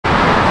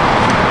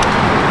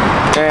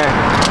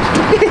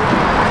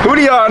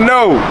many of y'all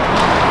know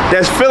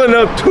that's filling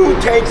up 2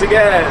 tanks of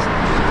gas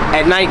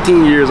at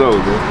 19 years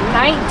old, bro?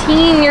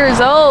 19 years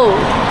old.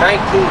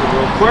 19,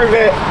 bro.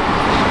 Corvette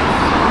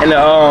and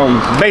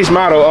the base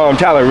model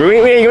Challenger. We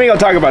ain't gonna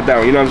talk about that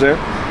one, you know what I'm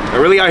saying?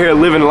 I'm really out here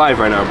living life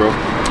right now, bro.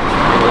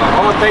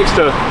 All thanks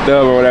to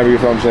Dub or whatever, you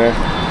know what I'm saying?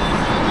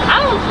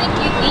 I don't think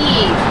you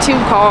need 2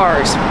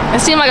 cars.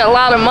 It seems like a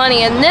lot of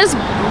money, and this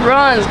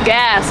runs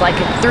gas like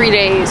in 3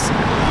 days.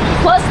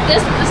 Plus,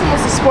 this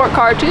one's a sport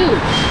car too.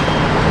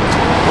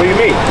 What do you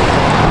mean?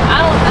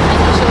 I think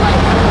you should like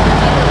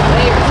give it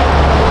away or something.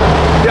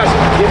 Just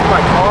give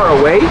my car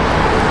away?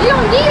 You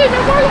don't need it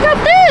no more. You got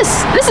this.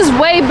 This is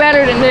way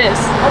better than this.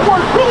 I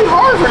worked really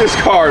hard for this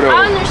car, though.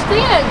 I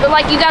understand, but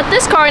like you got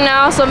this car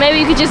now, so maybe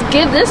you could just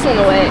give this one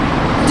away.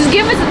 Just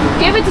give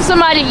it to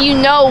somebody you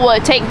know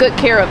would take good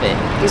care of it.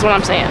 Is what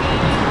I'm saying.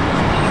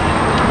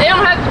 They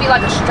don't have to be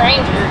like a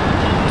stranger.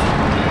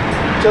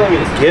 You're telling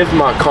me to give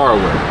my car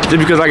away just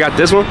because I got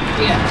this one?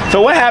 Yeah. So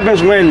what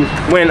happens when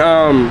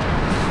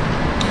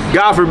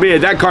God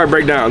forbid that car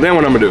break down? Then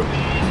what I'm gonna do?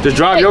 Just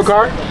drive your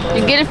car?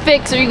 You get it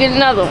fixed, or you get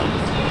another one.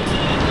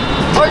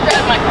 Or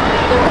drive my car.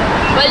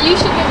 But you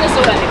should give this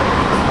away.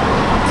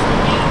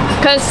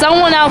 Because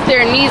someone out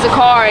there needs a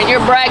car and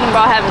you're bragging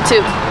about having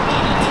 2.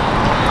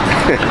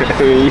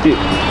 I mean,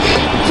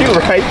 you're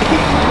right.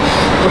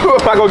 Who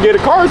am I gonna get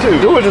a car to?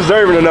 Who is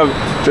deserving enough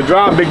to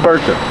drive Big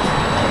Bertha?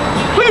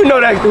 Who you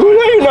know that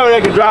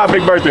can drive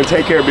Big Bertha and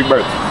take care of Big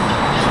Bertha?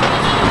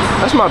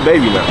 That's my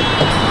baby now.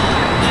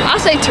 I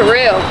say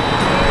Terrell.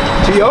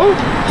 T.O.?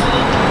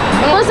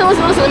 Listen,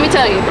 let me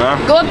tell you.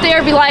 Go up there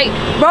and be like,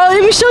 bro,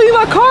 let me show you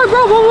my car,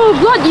 bro, blah,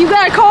 blah, blah. You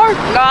got a car?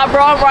 Nah,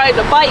 bro, I'm riding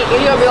the bike.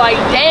 And you'll be like,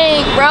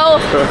 dang, bro,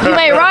 you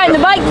ain't riding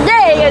the bike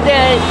today. And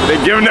then they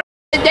giving up.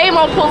 They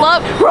gonna pull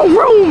up, vroom,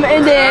 vroom,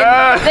 and then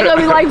they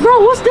gonna be like, bro,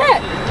 what's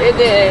that? And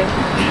then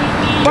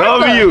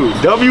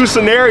W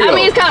scenario. I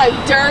mean, it's kind of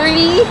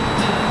dirty.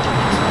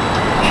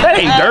 That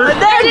ain't dirt.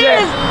 That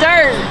is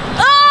dirt.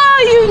 Oh,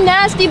 you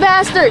nasty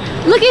bastard.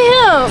 Look at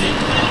him.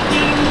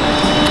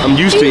 I'm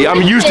used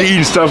to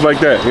eating stuff like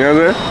that. You know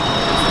what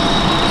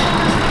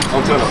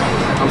I'm saying?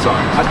 I'm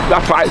sorry.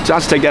 I'll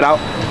just take that out.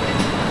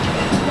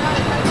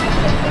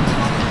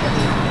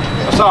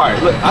 I'm sorry.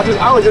 Look,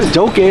 I was just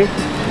joking.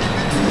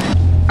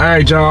 All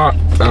right, y'all.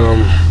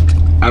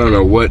 I don't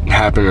know what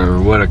happened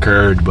or what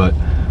occurred, but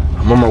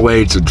I'm on my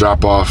way to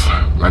drop off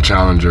my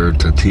Challenger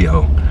to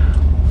T.O.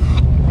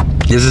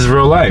 This is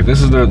real life.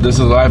 This is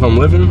the life I'm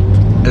living.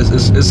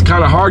 It's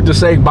kind of hard to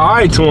say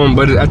bye to him,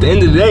 but at the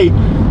end of the day,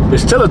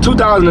 it's still a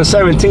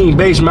 2017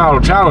 base model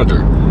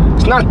Challenger.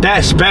 It's not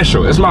that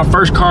special. It's my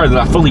first car that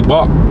I fully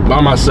bought by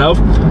myself.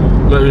 You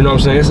know what I'm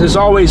saying? It's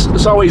always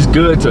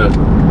good to,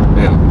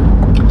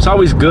 it's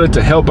always good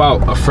to help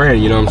out a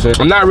friend. You know what I'm saying?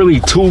 I'm not really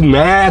too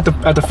mad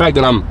at the fact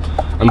that I'm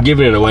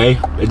giving it away.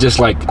 It's just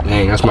like,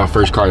 dang, that's my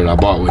first car that I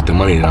bought with the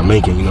money that I'm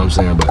making. You know what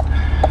I'm saying? But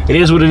it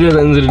is what it is at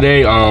the end of the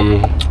day.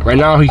 Right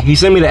now he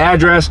sent me the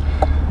address.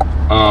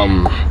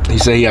 He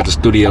said he at the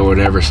studio or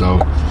whatever, so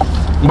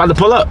I'm about to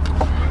pull up.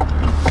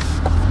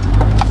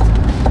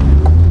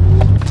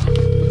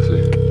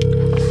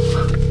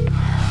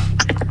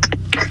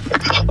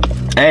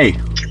 Hey.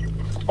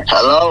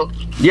 Hello?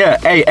 Yeah,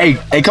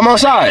 hey, come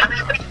outside.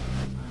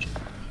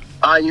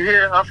 You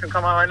here? I'm finna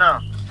come out right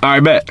now. All right,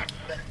 bet.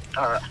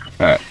 All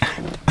right.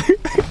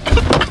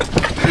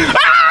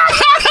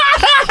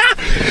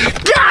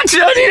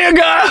 Gotcha,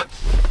 nigga!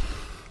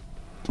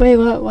 Wait,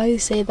 what? Why you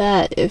say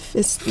that? If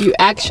it's you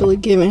actually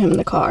giving him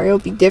the car, it'll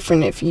be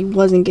different if you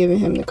wasn't giving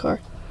him the car.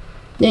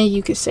 Then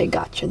you could say,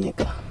 "Gotcha,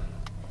 nigga."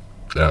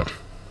 Yeah.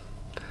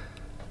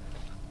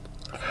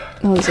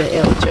 That was an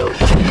L joke.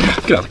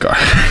 Get out the car.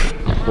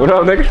 What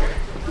up, nigga?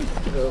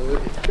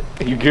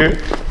 You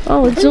good?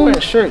 Oh, it's wearing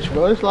shorts,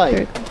 bro. It's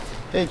like,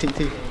 hey,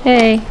 TT.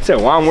 Hey. You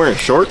said, why I'm wearing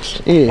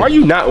shorts? Yeah. Why are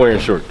you not wearing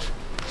shorts?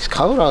 It's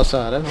cold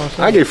outside. That's what I'm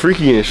saying. I get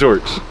freaky in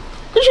shorts.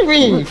 What you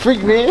mean, you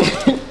freak, man?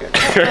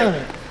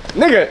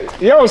 Nigga,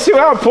 you don't see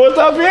what I pulled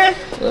up here?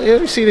 Well,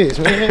 let me see this,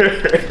 man.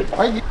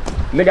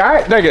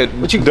 Nigga,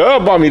 what you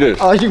Dub bought me this.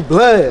 Oh, you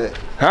blood.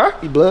 Huh?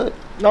 You blood?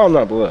 No, I'm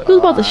not blood. Who's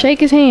about to shake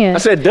his hand? I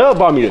said Dub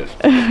bought me this.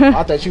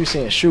 I thought you were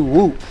saying shoe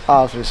whoop.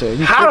 Officer.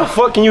 How the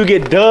fuck can you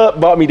get Dub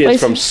bought me this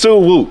from Sue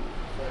Whoop?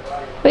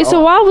 Wait, so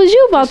why was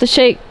you about to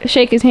shake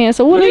his hand?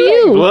 So what are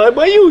you? Blood,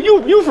 but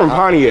you from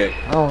Pontiac.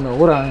 I don't know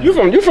what I am. You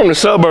from the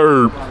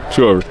suburb.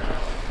 Sure.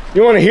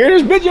 You want to hear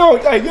this, bitch? You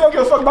don't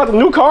give a fuck about the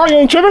new car? You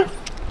ain't tripping?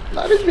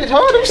 No, this bitch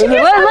hard. Let him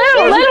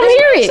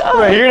hear it. You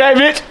want to hear that,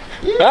 bitch?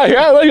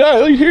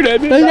 Let you hear that,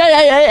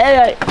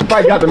 bitch. You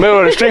probably got the middle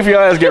of the street for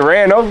your ass get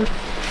ran over.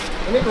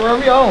 Nigga run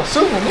me on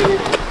super, nigga.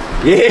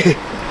 Yeah.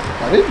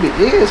 Oh, this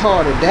bitch is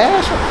hard to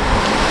dash.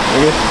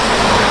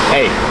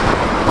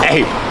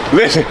 Hey,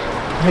 listen.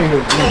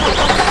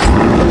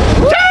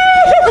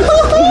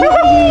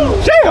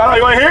 Shit, hold on,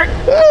 you want to hear it?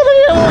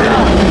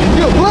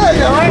 You a blood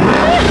guy, right?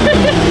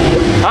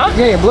 Huh?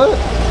 You ain't blood?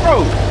 Bro,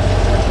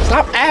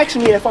 stop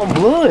asking me if I'm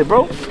blood,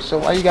 bro. So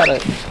why you gotta...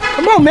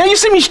 Come on, man, you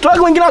see me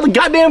struggling to get out the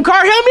goddamn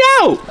car? Help me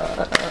out.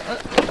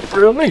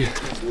 real nigga.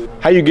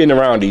 How you getting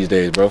around these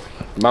days, bro?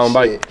 Mountain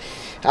bike?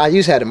 I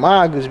used to have the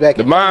mongoose back.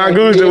 The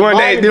mongoose, the one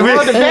that...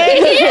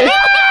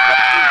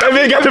 That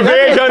bitch got the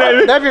badge on that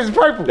bitch. That bitch is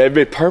purple. That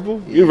bitch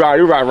purple? You ride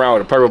around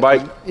with a purple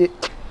bike?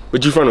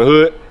 But you from the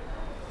hood?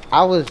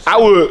 I would.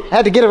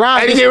 Had to get around.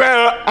 I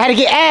had to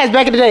get ass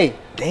back in the day.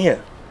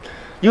 Damn.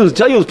 You was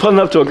pulling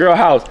up to a girl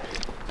house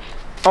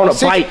on a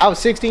bike. I was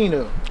 16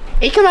 though.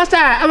 Hey, come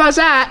outside. I'm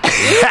outside.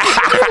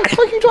 What the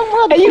fuck you talking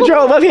about? Hey, you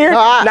drove up here? No,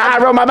 I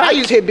rode my bike. I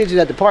used to hit bitches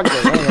at the park though.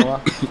 I don't know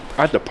why.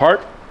 At the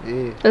park?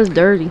 Yeah. That's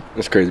dirty.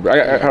 That's crazy. But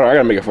I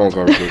gotta make a phone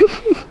call real quick.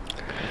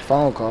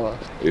 Phone calls.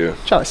 Yeah.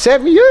 Trying to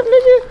set me up,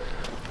 nigga?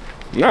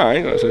 Nah, I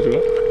ain't gonna set you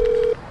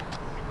up.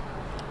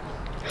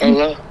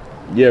 Hello?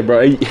 Yeah,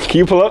 bro. Hey, can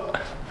you pull up?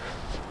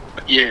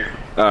 Yeah.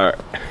 Alright.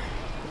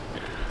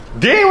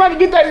 Damn, want to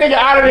get that nigga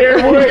out of there,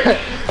 boy. Damn,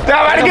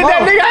 about to get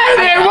that nigga out of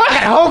there, boy. I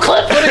got a whole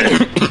clip for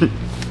it.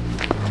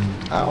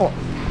 I don't.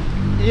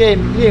 You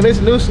ain't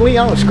listen to Slee.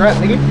 I don't scrap,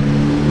 nigga.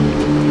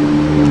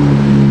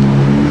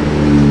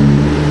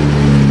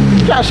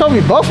 You trying to show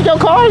me both of your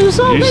cars or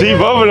something? You see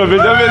both of them,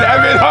 bitch. That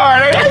bitch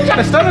hard, You trying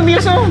to stun on me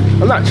or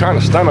something? I'm not trying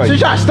to stun on So you. you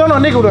trying to stun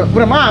on a nigga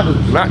with a mongoose?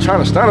 I'm not trying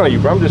to stun on you,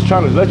 bro. I'm just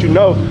trying to let you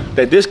know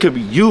that this could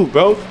be you,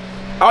 bro.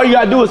 All you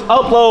gotta do is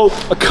upload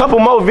a couple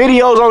more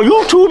videos on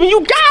YouTube and you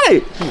got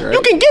it. Right.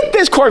 You can get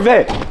this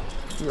Corvette.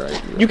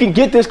 Right. You can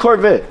get this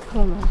Corvette.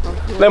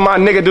 Let my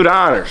nigga do the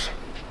honors.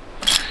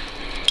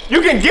 You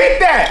can get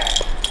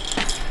that.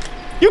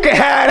 You can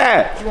have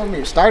that. You want me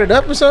to start it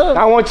up or something?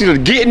 I want you to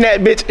get in that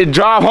bitch and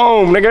drive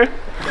home, nigga.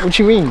 What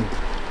you mean?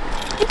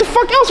 What the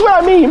fuck else would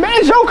I mean, man?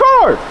 It's your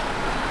car.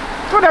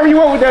 Whatever you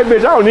want with that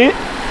bitch, I don't need it.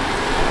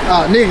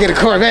 Oh, nigga get a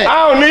Corvette.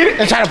 I don't need it.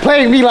 And try to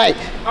play with me like.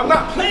 I'm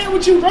not playing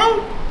with you,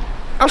 bro.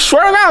 I'm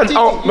swearing out.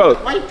 Oh, bro.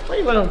 Why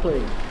you let him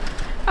play?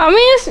 I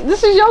mean,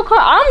 this is your car.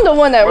 I'm the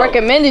one that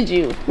recommended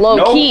you,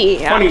 low key.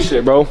 Funny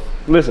shit, bro.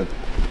 Listen.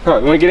 Huh,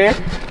 you wanna get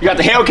in? You got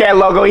the Hellcat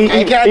logo,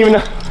 even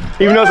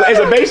though it's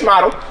a base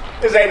model.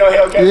 This ain't no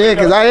Hellcat. Yeah,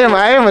 cause I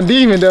am a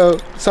demon though.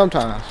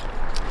 Sometimes.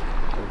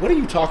 What are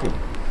you talking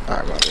about? All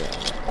right, bro.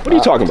 What are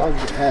you talking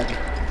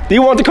about? Do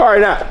you want the car or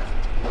not?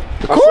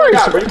 Of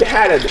course, bro. You can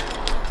have it.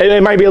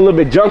 It might be a little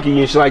bit junky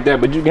and shit like that,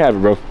 but you can have it,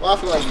 bro. Well, I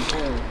feel like you're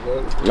playing,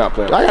 bro. Not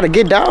playing. I gotta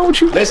get down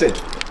with you. Listen,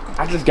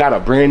 I just got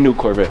a brand new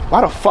Corvette. Why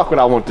the fuck would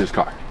I want this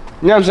car?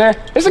 You know what I'm saying?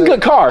 It's a good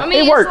car. I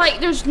mean, it works. it's like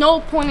there's no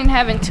point in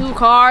having two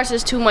cars.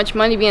 There's too much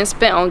money being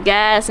spent on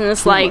gas, and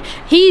it's like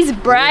he's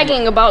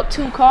bragging about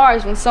two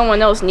cars when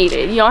someone else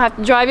needed. You don't have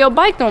to drive your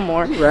bike no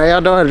more. Right, I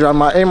don't have to drive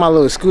my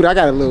little scooter. I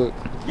got a little.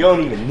 You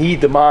don't even need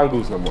the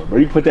mongoose no more, bro.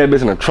 You put that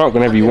bitch in the trunk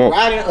whenever you want.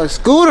 Riding a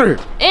scooter.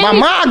 And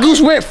My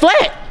mongoose went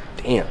flat.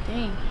 Damn.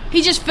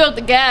 He just filled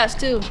the gas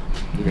too.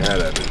 You can have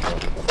that bitch,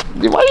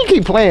 bro. Why you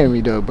keep playing with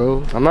me though,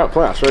 bro? I'm not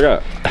playing, I swear to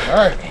God. All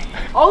right.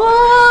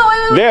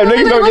 Oh, wait, Damn,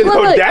 niggas don't get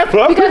no dap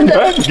up. You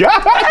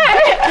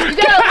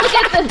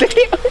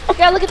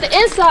gotta look at the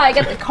inside. You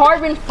got the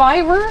carbon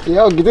fiber.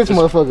 Yo, get this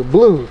motherfucker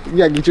blue. You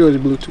gotta get yours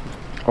blue too.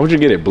 Why would you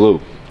get it blue?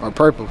 Or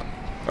purple.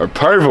 Or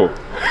purple?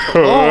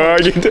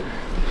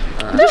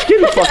 Just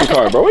get the fucking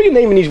car, bro. What are you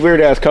naming these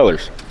weird ass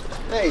colors?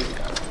 Hey.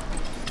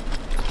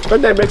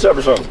 Put that bitch up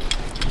or something.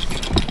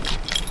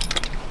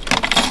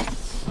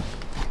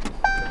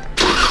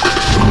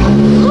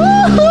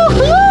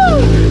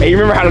 Hey, you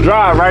remember how to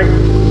drive, right?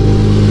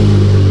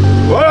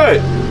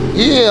 What?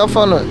 Yeah, I'm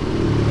from the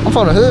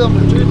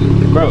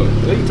hood. Bro,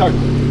 what are you talking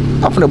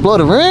about? I'm finna blow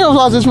the rims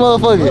off this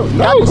motherfucker.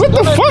 No, what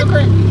the fuck?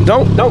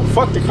 Don't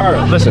fuck the car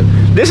up. Listen,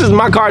 this is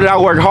my car that I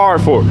work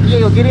hard for. You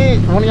ain't gonna get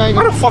in? One of y'all ain't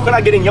Why gonna the fuck would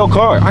I get in your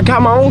car? I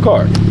got my own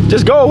car.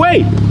 Just go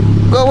away.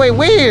 go away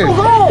where? Go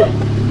home.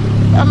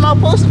 I'm not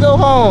supposed to go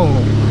home.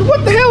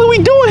 What the hell are we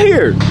doing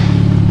here?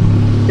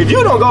 If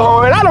you don't go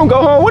home and I don't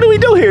go home, what do we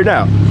do here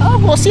now?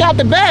 I'm gonna see out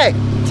the back.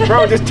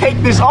 Bro, just take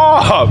this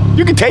off.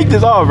 You can take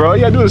this off, bro. All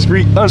you gotta do is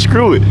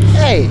unscrew it.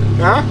 Hey,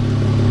 Huh?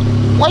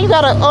 why you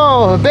got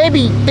a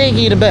baby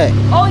thingy in the back?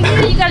 Oh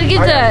yeah, you gotta get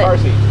I got a car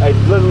that. seat. Hey,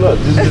 look.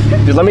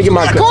 Just let me get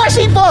my Of course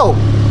he for.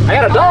 I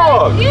got a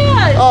dog.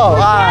 Yeah. Oh,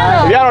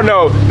 alright. If y'all don't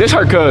know, this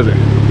her cousin.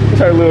 This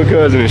her little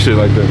cousin and shit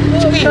like that.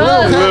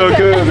 Little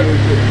cousin.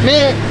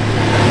 Man.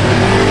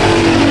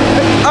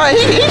 Alright,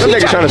 he That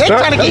nigga trying to stunt.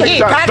 Trying to get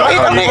hit. Can I go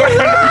hit them niggas?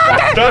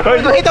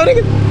 You gonna hit them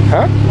niggas?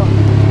 Huh?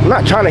 I'm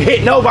not trying to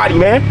hit nobody,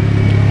 man.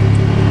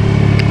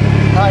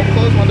 Alright,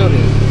 close my door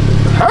then.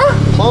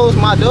 Huh? Close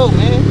my door,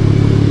 man.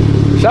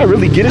 Should I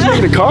really get this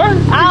nigga the car? I You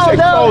don't said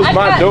know. close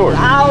my door.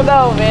 I don't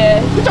know,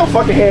 man. Put your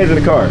fucking hands in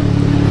the car.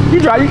 You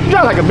drive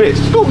like a bitch.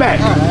 Scoot back.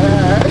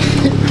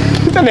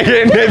 That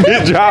nigga in that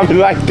bitch driving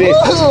like this.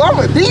 Ooh, I'm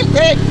a deep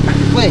head.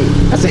 Wait.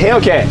 That's a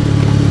Hellcat.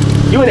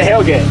 You in a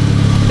Hellcat.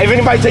 If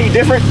anybody tell you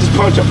different, just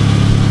punch them.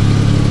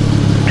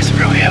 That's a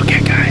real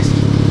Hellcat, guys.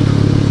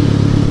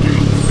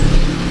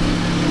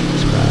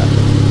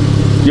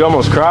 You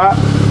almost cried?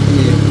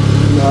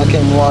 Yeah. You know, I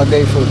came all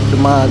day for the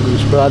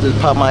mongoose, bro. I just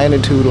popped my inner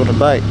tube on the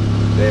bike.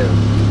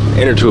 Damn.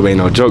 Inner tube ain't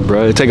no joke,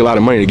 bro. It take a lot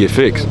of money to get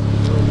fixed.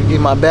 To get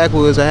my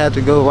backwoods, I had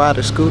to go ride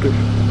a scooter.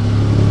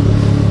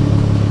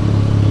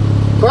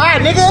 Cry,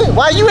 nigga.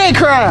 Why you ain't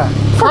crying?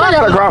 fuck I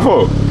gotta cry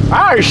for?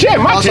 Alright, shit,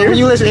 my Also, team. when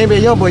you listen to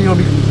NBA Youngboy, you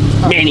gonna be.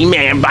 Manny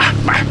man, bah,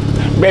 bah.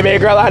 Baby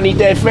girl, I need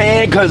that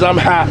fan cause I'm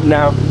hot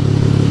now.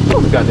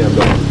 Goddamn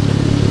dog.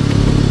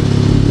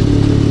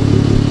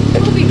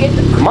 What if he get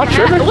the Am I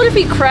tripping? What if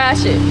he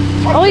crashes?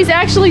 Oh, he's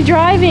actually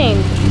driving.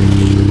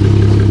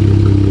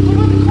 What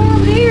about the car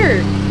over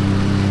here?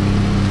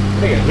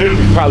 Nigga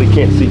literally probably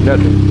can't see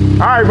nothing.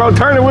 Alright, bro,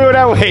 turn the wheel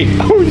that way.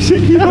 Oh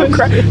shit, he gonna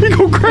crash. He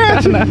gonna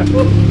crash. He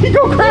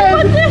gonna crash.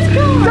 What this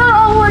car? Turn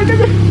all the way,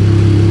 nigga.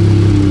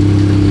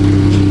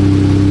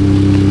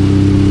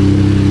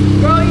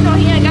 Bro, you know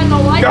he ain't got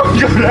no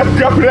license.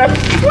 Go that.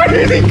 Where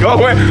is he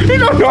going? He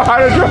don't know how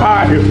to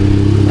drive.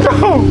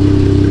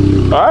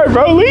 No. Alright,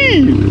 bro,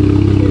 leave.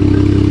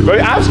 Bro,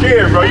 I'm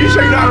scared, bro. You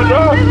sure you know how to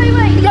drive?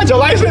 Wait. You got your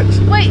license?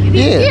 Wait,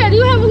 Yeah. do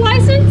you have a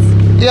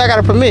license? Yeah, I got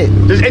a permit.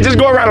 Just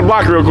go around the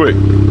block real quick.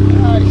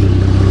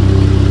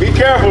 Be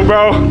careful,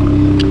 bro.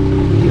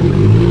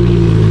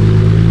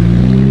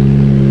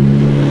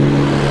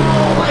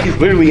 He's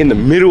literally in the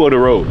middle of the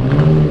road.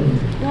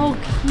 No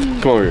key.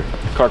 Come over here.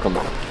 Car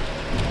coming.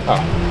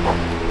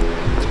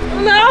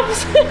 On the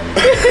opposite.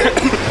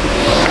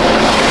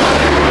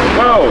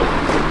 Bro,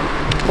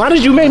 why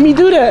did you make me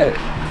do that?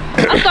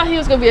 I thought he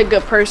was gonna be a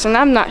good person.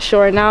 I'm not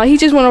sure now. He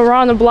just went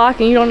around the block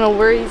and you don't know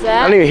where he's I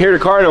at. don't even hear the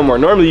car no more.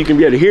 Normally you can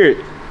be able to hear it.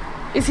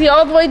 Is he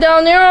all the way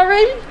down there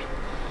already?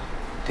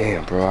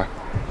 Damn, bro.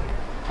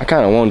 I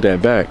kind of want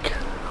that back.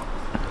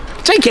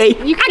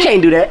 JK, I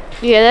can't do that.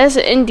 Yeah, that's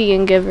an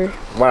Indian giver.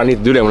 Why I need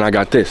to do that when I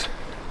got this?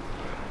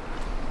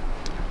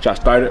 Should I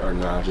start it or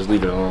nah? Just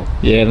leave it alone.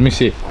 Yeah, let me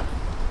see.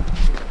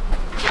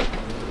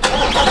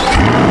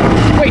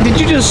 Wait, did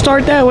you just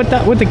start that with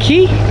the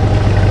key?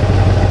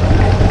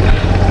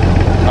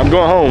 I'm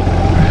going home.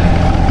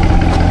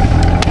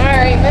 All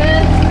right,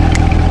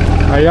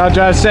 man. All right, y'all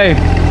drive safe.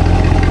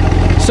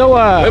 So,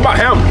 What about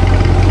him?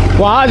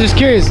 well, I was just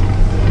curious.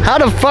 How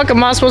the fuck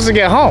am I supposed to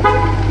get home?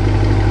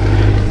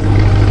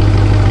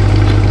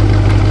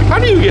 How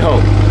do you get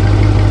home?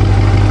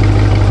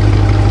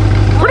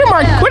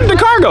 Where did the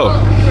car go?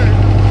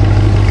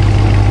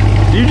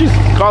 Do you just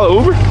call it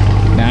Uber?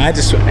 Nah,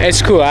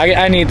 it's cool.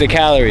 I need the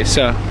calories,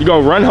 so. You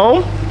gonna run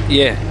home?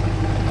 Yeah.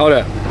 Hold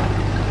up.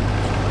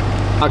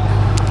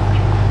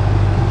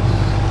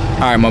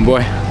 All right, my boy.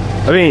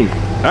 I mean,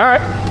 all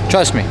right.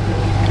 Trust me.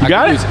 You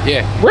got it?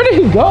 Yeah. Where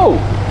did he go?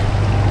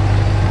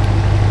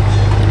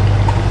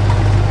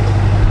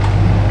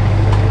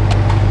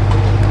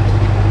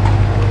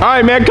 All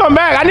right, man, come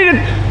back. I need to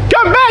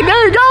come back.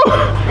 There you go.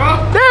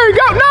 There you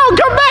go. No,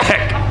 come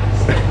back.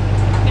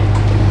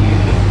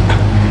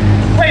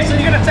 Wait, so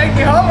you're gonna take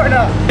me home or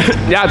not?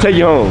 Yeah, I'll take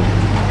you home.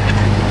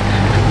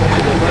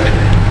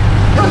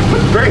 Put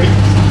the brakes.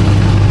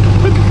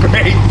 Put the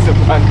brakes,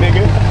 my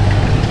nigga.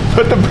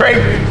 Put the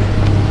brakes.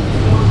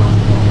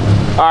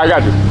 All right, I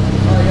got you.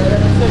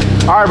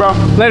 All right, bro.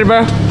 Later,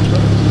 bro.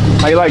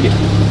 How you like it?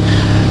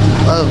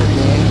 Love it,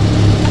 man.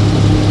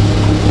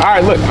 All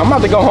right, look, I'm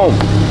about to go home.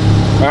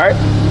 All right?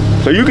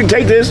 So you can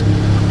take this,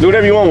 do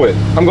whatever you want with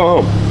it. I'm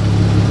going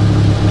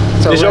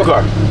home. So It's your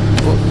car.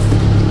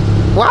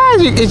 Why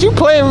is you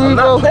playing with me, I'm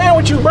not bro? playing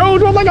with you, bro.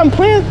 Do it like I'm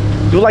playing.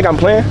 Do it like I'm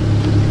playing.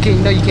 You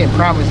know you can't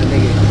promise a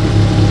nigga.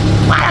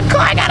 Why the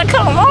car? I gotta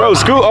come on. Bro,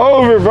 scoot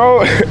over,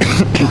 bro.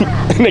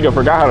 Nigga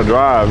forgot how to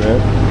drive,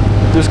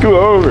 man. Just scoot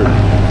over. You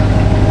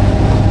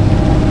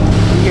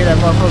hear that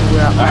motherfucker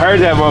without. I heard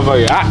that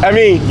motherfucker. I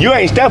mean, you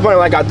ain't step on it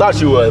like I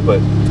thought you would, but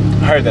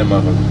I heard that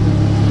motherfucker.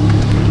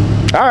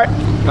 All right,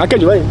 I'll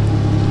catch you later.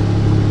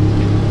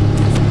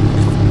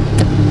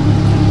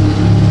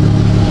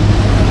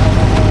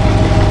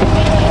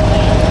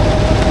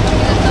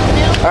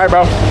 All right,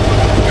 bro.